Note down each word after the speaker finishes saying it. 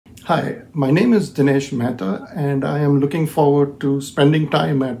Hi, my name is Dinesh Mehta, and I am looking forward to spending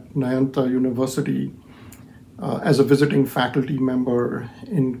time at Nayanta University as a visiting faculty member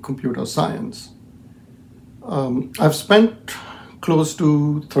in computer science. I've spent close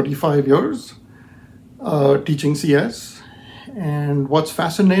to 35 years teaching CS, and what's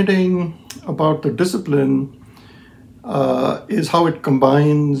fascinating about the discipline is how it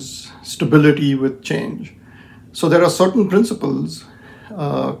combines stability with change. So there are certain principles,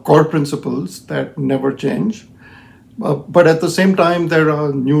 core principles that never change. But at the same time, there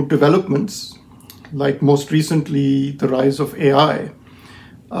are new developments, like most recently the rise of AI,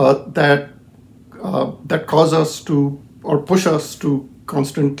 that cause us to or push us to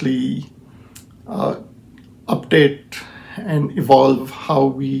constantly update and evolve how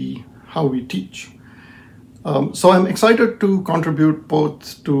we teach. So I'm excited to contribute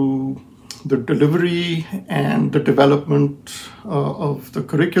both to the delivery and the development of the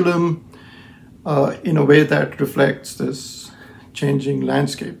curriculum in a way that reflects this changing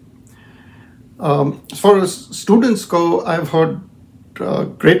landscape. As far as students go, I've heard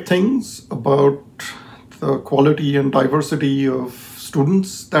great things about the quality and diversity of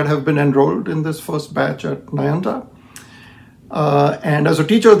students that have been enrolled in this first batch at Nayanta. And as a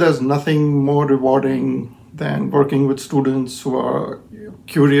teacher, there's nothing more rewarding than working with students who are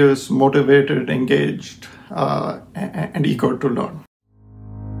curious, motivated, engaged, and eager to learn.